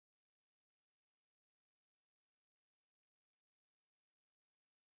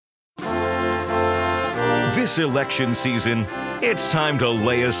This election season, it's time to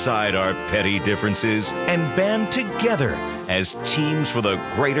lay aside our petty differences and band together as teams for the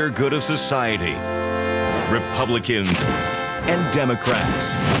greater good of society. Republicans and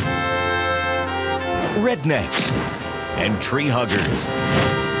Democrats, rednecks and tree huggers,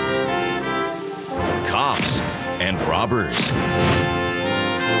 cops and robbers,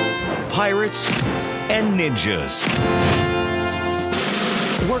 pirates and ninjas.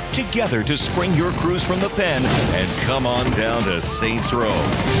 Work together to spring your crews from the pen and come on down to Saints Row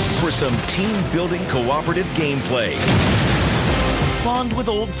for some team-building cooperative gameplay. Bond with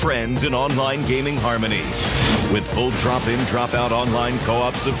old friends in online gaming harmony with full drop-in, drop-out online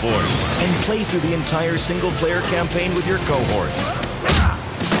co-op support and play through the entire single-player campaign with your cohorts.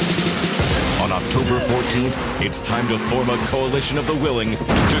 On October 14th, it's time to form a coalition of the willing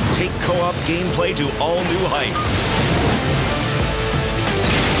to take co-op gameplay to all new heights.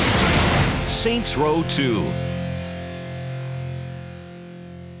 Saints Row 2.